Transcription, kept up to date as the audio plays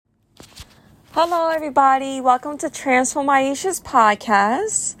Hello, everybody. Welcome to Transform Aisha's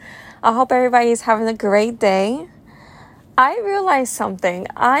podcast. I hope everybody's having a great day. I realized something.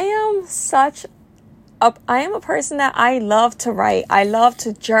 I am a person that I love to write. I love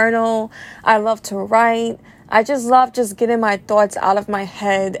to journal. I love to write. I just love getting my thoughts out of my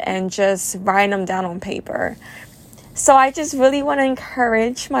head and just writing them down on paper. So I just really want to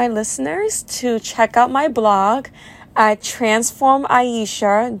encourage my listeners to check out my blog at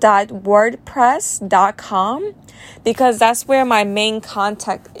transformaisha.wordpress.com because that's where my main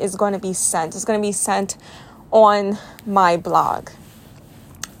content is going to be sent. It's going to be sent on my blog.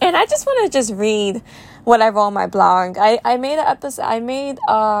 And I just want to just read what I wrote on my blog. I made an episode.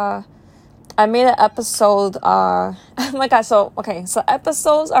 Oh my God. So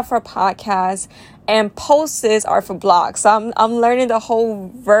episodes are for podcasts and posts are for blogs. So I'm learning the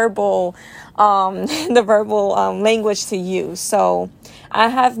whole verbal language to use. So I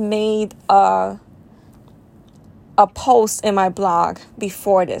have made a post in my blog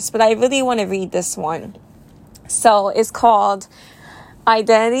before this, but I really want to read this one. So it's called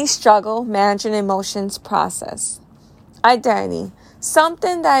Identity Struggle, Managing Emotions Process. Identity.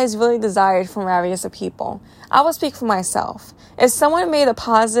 Something that is really desired from various people. I will speak for myself. If someone made a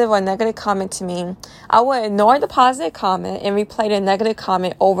positive or negative comment to me, I would ignore the positive comment and replay the negative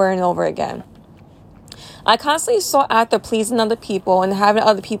comment over and over again. I constantly sought after pleasing other people and having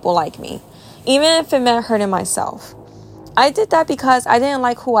other people like me, even if it meant hurting myself. I did that because I didn't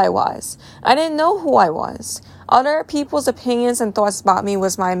like who I was. I didn't know who I was. Other people's opinions and thoughts about me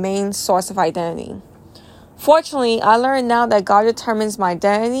was my main source of identity. Fortunately, I learned now that God determines my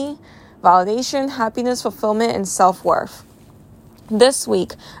identity, validation, happiness, fulfillment, and self-worth. This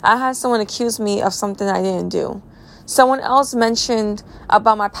week, I had someone accuse me of something I didn't do. Someone else mentioned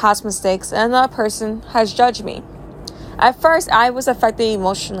about my past mistakes, and another person has judged me. At first, I was affected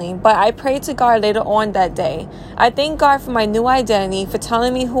emotionally, but I prayed to God later on that day. I thank God for my new identity, for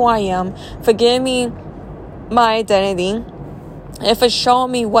telling me who I am, for giving me my identity, and for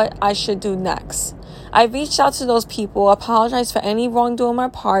showing me what I should do next. I reached out to those people, apologized for any wrongdoing on my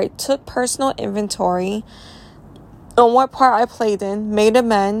part, took personal inventory on what part I played in, made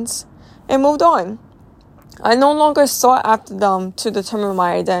amends, and moved on. I no longer sought after them to determine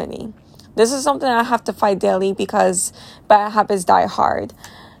my identity. This is something I have to fight daily because bad habits die hard.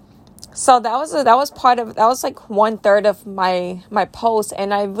 So that was like 1/3 of my post,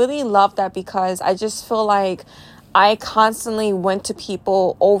 and I really love that because I just feel like I constantly went to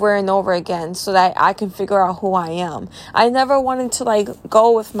people over and over again so that I can figure out who I am. I never wanted to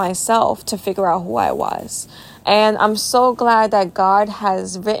go with myself to figure out who I was. And I'm so glad that God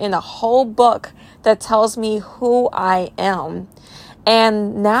has written a whole book that tells me who I am.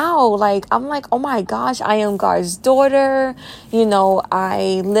 And now, I'm like, oh my gosh, I am God's daughter.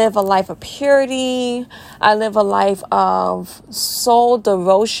 I live a life of purity. I live a life of soul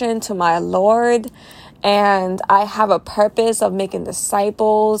devotion to my Lord. And I have a purpose of making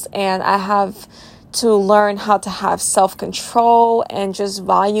disciples, and I have to learn how to have self-control and just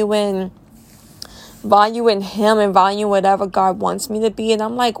value in Him and value whatever God wants me to be. And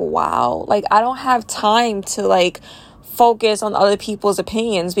I'm like, wow, I don't have time to focus on other people's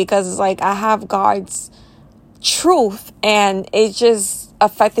opinions because it's I have God's truth, and it just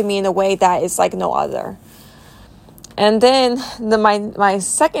affected me in a way that is like no other. And then my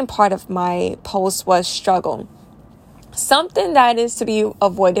second part of my post was struggle. Something that is to be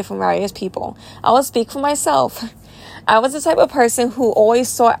avoided from various people. I will speak for myself. I was the type of person who always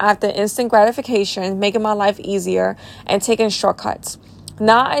sought after instant gratification, making my life easier, and taking shortcuts.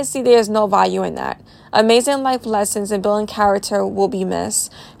 Now I see there's no value in that. Amazing life lessons and building character will be missed.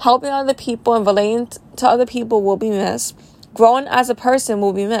 Helping other people and relating to other people will be missed. Growing as a person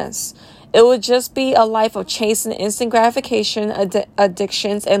will be missed. It would just be a life of chasing instant gratification,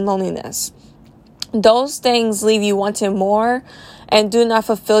 addictions, and loneliness. Those things leave you wanting more and do not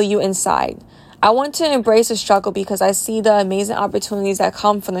fulfill you inside. I want to embrace the struggle because I see the amazing opportunities that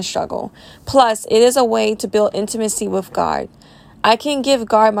come from the struggle. Plus, it is a way to build intimacy with God. I can give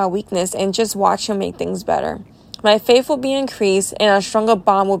God my weakness and just watch Him make things better. My faith will be increased and a stronger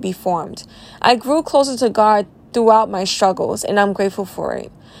bond will be formed. I grew closer to God throughout my struggles, and I'm grateful for it.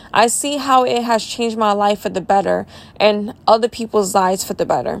 I see how it has changed my life for the better and other people's lives for the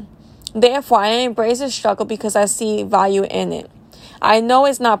better. Therefore, I embrace the struggle because I see value in it. I know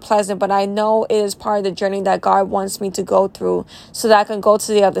it's not pleasant, but I know it is part of the journey that God wants me to go through so that I can go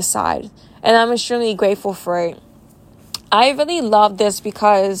to the other side. And I'm extremely grateful for it. I really love this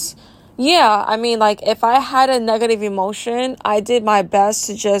because, if I had a negative emotion, I did my best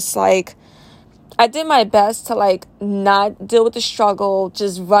to just I did my best to like not deal with the struggle,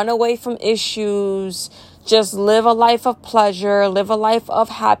 just run away from issues, just live a life of pleasure, live a life of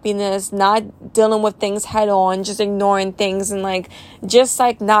happiness, not dealing with things head on, just ignoring things and like just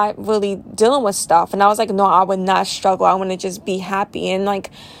like not really dealing with stuff. And I was like, no, I would not struggle. I want to just be happy. And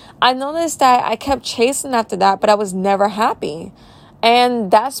like I noticed that I kept chasing after that, but I was never happy. And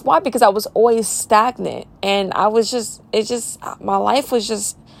that's why, because I was always stagnant, and I was just, my life was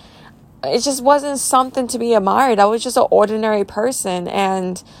just, it just wasn't something to be admired. I was just an ordinary person,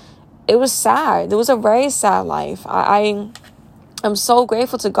 and it was sad. It was a very sad life. I'm so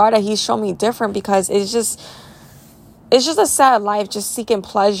grateful to God that He showed me different, because it's just a sad life, just seeking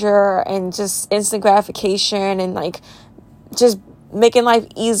pleasure and just instant gratification and like just making life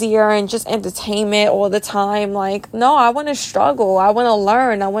easier and just entertainment all the time. Like, no, I want to struggle. I want to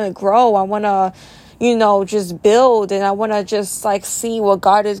learn. I want to grow. I want to, just build, and I want to just like see what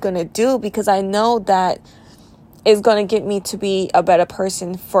God is going to do, because I know that it's going to get me to be a better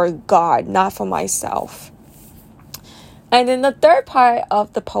person for God, not for myself. And then the third part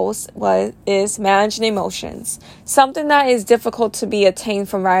of the post is managing emotions, something that is difficult to be attained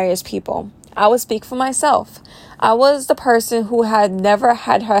from various people. I will speak for myself. I was the person who had never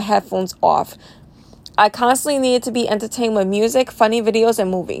had her headphones off. I constantly needed to be entertained with music, funny videos, and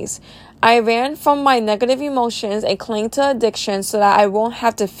movies. I ran from my negative emotions and clung to addiction so that I won't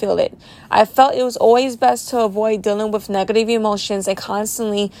have to feel it. I felt it was always best to avoid dealing with negative emotions and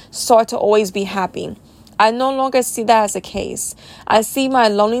constantly sought to always be happy. I no longer see that as a case. I see my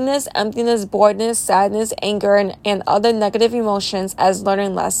loneliness, emptiness, boredness, sadness, anger, and other negative emotions as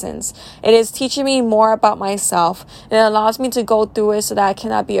learning lessons. It is teaching me more about myself, and it allows me to go through it so that I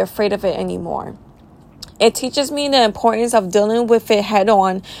cannot be afraid of it anymore. It teaches me the importance of dealing with it head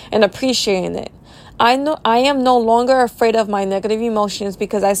on and appreciating it. I am no longer afraid of my negative emotions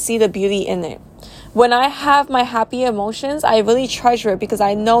because I see the beauty in it. When I have my happy emotions, I really treasure it, because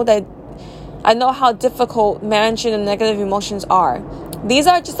I know how difficult managing the negative emotions are. These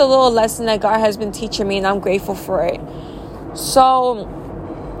are just a little lesson that God has been teaching me, and I'm grateful for it. So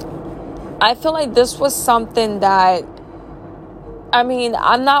I feel like this was something that,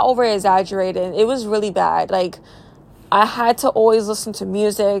 I'm not over exaggerating. It was really bad. Like, I had to always listen to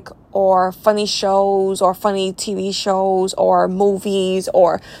music or funny shows or funny TV shows or movies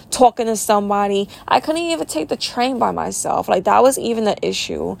or talking to somebody. I couldn't even take the train by myself. Like, that was even the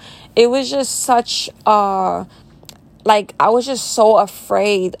issue. It was just such I was just so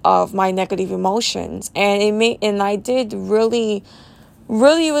afraid of my negative emotions, and I did really,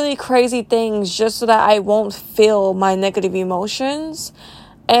 really, really crazy things just so that I won't feel my negative emotions.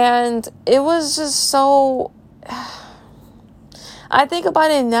 And it was just so, I think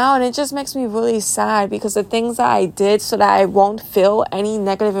about it now and it just makes me really sad, because the things that I did so that I won't feel any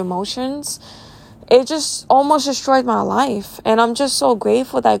negative emotions, it just almost destroyed my life. And I'm just so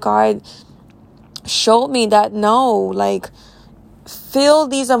grateful that God showed me that no, like, feel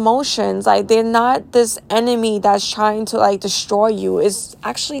these emotions. Like, they're not this enemy that's trying to like destroy you. It's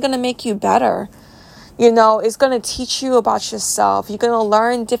actually going to make you better. It's going to teach you about yourself. You're going to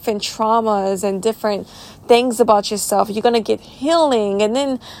learn different traumas and different things about yourself. You're going to get healing. And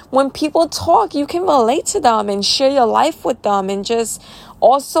then when people talk, you can relate to them and share your life with them, and just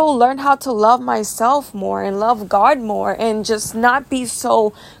also learn how to love myself more and love God more, and just not be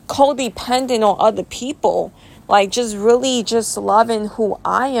so codependent on other people. Like, just really just loving who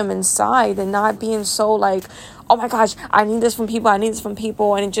I am inside, and not being so like, oh my gosh, I need this from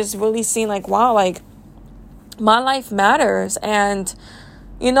people. And it just really seeing like, wow, like, my life matters. And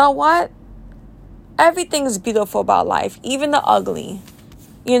you know what? Everything's beautiful about life, even the ugly,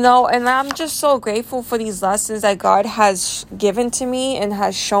 and I'm just so grateful for these lessons that God has given to me and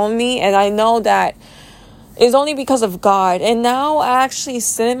has shown me. And I know that it's only because of God. And now I actually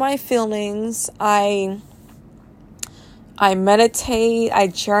sit in my feelings. I meditate, I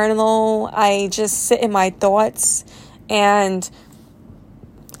journal, I just sit in my thoughts, and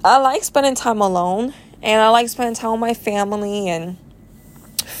I like spending time alone. And I like spending time with my family and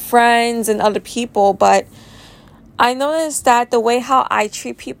friends and other people. But I noticed that the way how I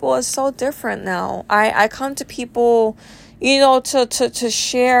treat people is so different now. I come to people, to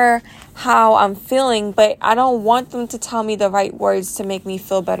share how I'm feeling, but I don't want them to tell me the right words to make me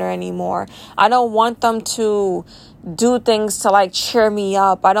feel better anymore. I don't want them to do things to like cheer me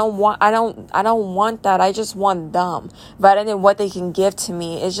up. I don't want that. I just want them rather than what they can give to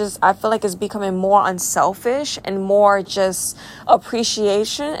me. It's just, I feel like it's becoming more unselfish and more just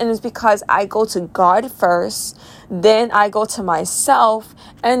appreciation. And it's because I go to God first, then I go to myself,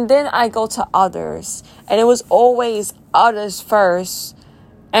 and then I go to others. And it was always others first,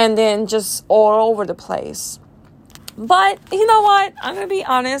 and then just all over the place. But you know what? I'm going to be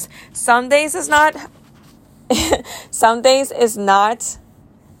honest. Some days is not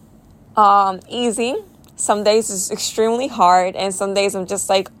easy. Some days it's extremely hard, and some days I'm just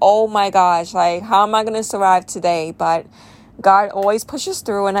like, oh my gosh, like, how am I going to survive today? But God always pushes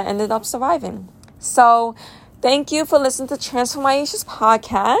through, and I ended up surviving. So thank you for listening to Transform Aisha's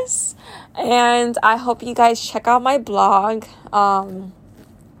podcast, and I hope you guys check out my blog.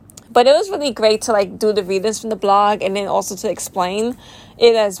 But it was really great to like do the readings from the blog and then also to explain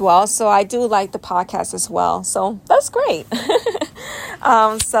it as well. So I do like the podcast as well. So that's great.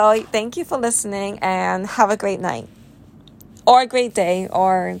 So thank you for listening, and have a great night or a great day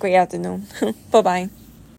or a great afternoon. Bye-bye.